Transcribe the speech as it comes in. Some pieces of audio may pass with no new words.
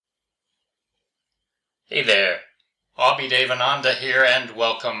Hey there, Abhi Devananda here, and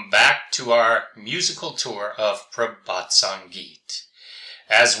welcome back to our musical tour of Prabhat Sangeet.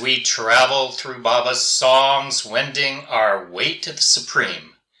 As we travel through Baba's songs, wending our way to the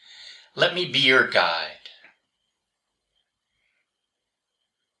Supreme, let me be your guide.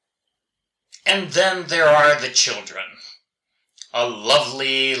 And then there are the children. A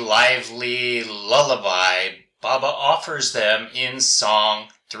lovely, lively lullaby Baba offers them in Song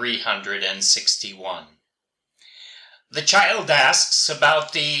 361. The child asks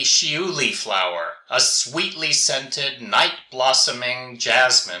about the shiuli flower, a sweetly scented night-blossoming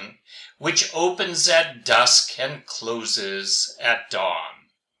jasmine which opens at dusk and closes at dawn.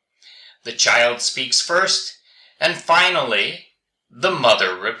 The child speaks first, and finally, the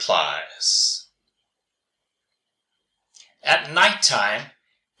mother replies. At nighttime,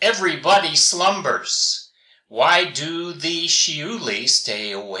 everybody slumbers. Why do the shiuli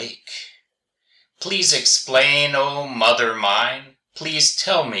stay awake? Please explain, O mother mine, please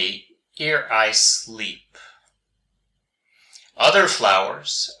tell me ere I sleep. Other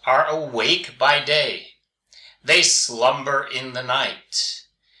flowers are awake by day. They slumber in the night.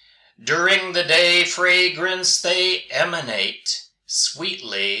 During the day fragrance they emanate,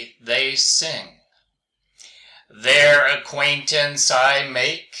 sweetly they sing. Their acquaintance I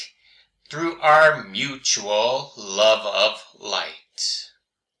make through our mutual love of light.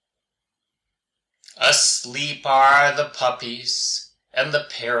 Asleep are the puppies and the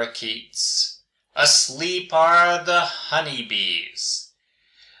parakeets. Asleep are the honeybees.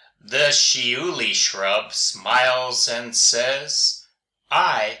 The shiuli shrub smiles and says,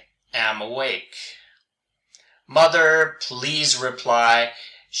 I am awake. Mother, please reply,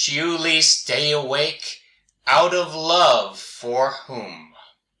 shiuli stay awake out of love for whom?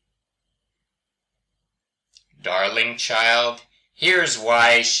 Darling child, here's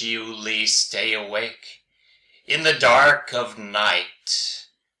why shiuli stay awake. In the dark of night,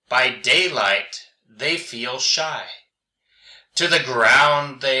 by daylight they feel shy. To the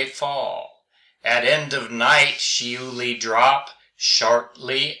ground they fall. At end of night shiuli drop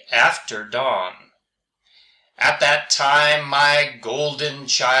shortly after dawn. At that time, my golden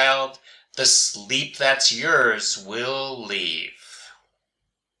child, the sleep that's yours will leave.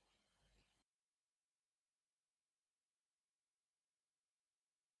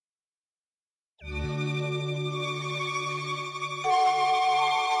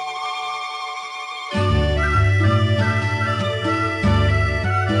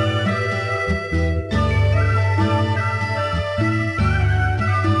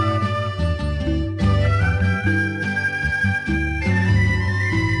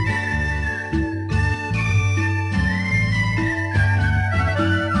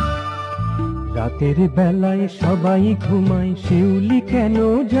 রাতের বেলায় সবাই ঘুমায়, শিউলি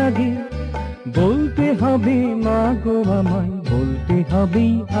কেন জাগে? বলতে হবে মা গো আমায়, বলতে হবে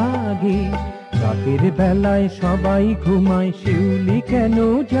আগে। রাতের বেলায় সবাই ঘুমায়, শিউলি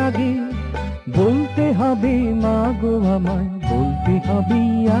কেন জাগে? বলতে হবে মা গো আমায়, বলতে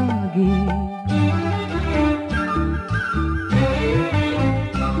হবে আগে।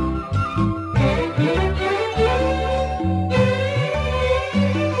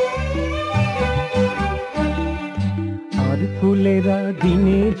 ফুলেরা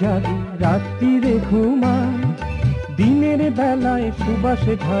দিনে জাগে, রাত্রিরে ঘুমায়। দিনের বেলায়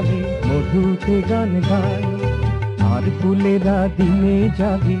সুবাসে ঢালে, মধুতে গান গায়। আর ফুলেরা দিনে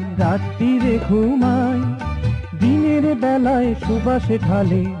জাগে, রাত্রিরে ঘুমায়। দিনের বেলায় সুবাসে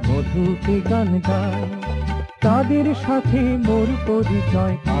ঢালে, মধুতে গান গায়। তাদের সাথে মোর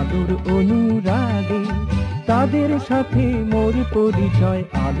পরিচয় আলোর অনুরাগে। তাদের সাথে মোর পরিচয়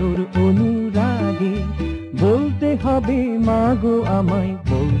আলোর অনুরাগে। বলতে হবে মা গো আমায়,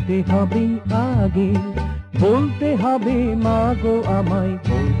 বলতে হবে আগে। বলতে হবে মা গো আমায়,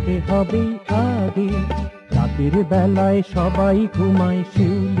 বলতে হবে আগে। রাতের বেলায় সবাই ঘুমায়,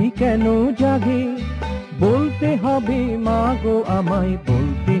 শিউলি কেন জাগে? বলতে হবে মা গো আমায়,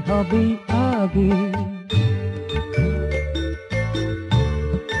 বলতে হবে আগে।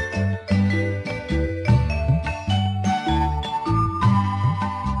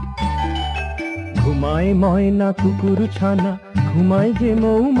 ঘুমায় ময়না কুকুর ছানা, ঘুমায় যে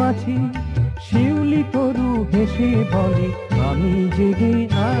মৌমাছি। শিউলি তরু হেসে বলে আমি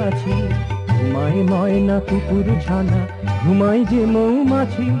জেগে আছি। ঘুমায় ময়না কুকুর ছানা, ঘুমায় যে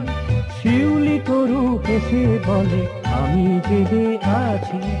মৌমাছি। শিউলি তরু হেসে বলে আমি জেগে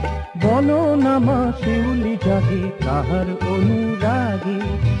আছি। বননামা শিউলি জাগে তাহার অনুরাগে।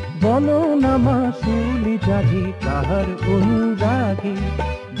 বননামা শিউলি জাগে তাহার অনুরাগে।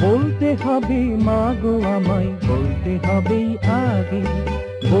 বলতে হবে মা গো আমায়, বলতে হবে আগে।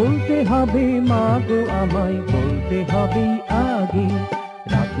 বলতে হবে মা গো আমায় বলতে হবে আগে।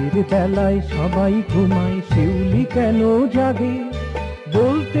 রাতের বেলায় সবাই ঘুমায় শিউলি কেন জাগে,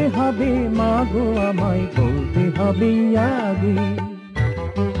 বলতে হবে মা গো আমায় বলতে হবে আগে।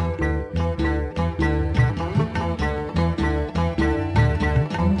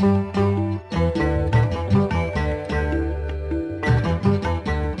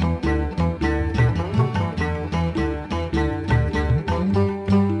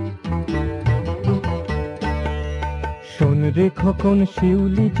 শোন রে খোকন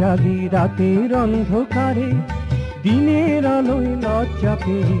শিউলি জাগে রাতের অন্ধকারে, দিনের আলোয় লজ্জা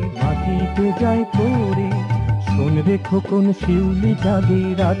পেয়ে মাটিতে যায় পড়ে। শোন রে খোকন শিউলি জাগে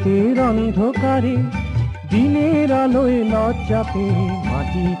রাতের অন্ধকারে, দিনের আলোয় লজ্জা পেয়ে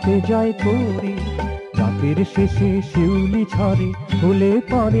মাটিতে যায় পড়ে। রাতের শেষে শিউলি ছড়ে হলে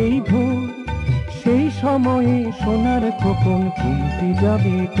পরেই ভোর, সেই সময়ে সোনার খোকন ঘুমতে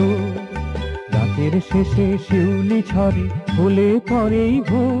যাবে তোর। রাতের শেষে শিউলি ছড়ে হলে পরেই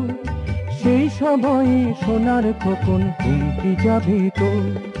ভোর, সেই সময়ে সোনার খোকন ঘুমতে যাবে তোর।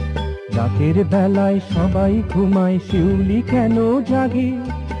 রাতের বেলায় সবাই ঘুমায় শিউলি কেন জাগে,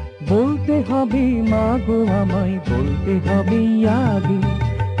 বলতে হবে মা গো আমায় বলতে হবে আগে।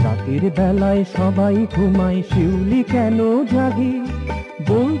 রাতের বেলায় সবাই ঘুমায় শিউলি কেন জাগে,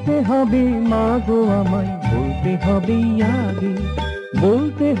 বলতে হবে মা গো আমায় বলতে হবে আগে।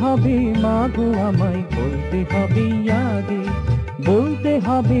 বলতে হবে মা গো আমায় বলতে হবে আগে, বলতে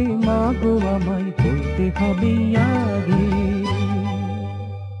হবে মা গো আমায় বলতে হবে আগে।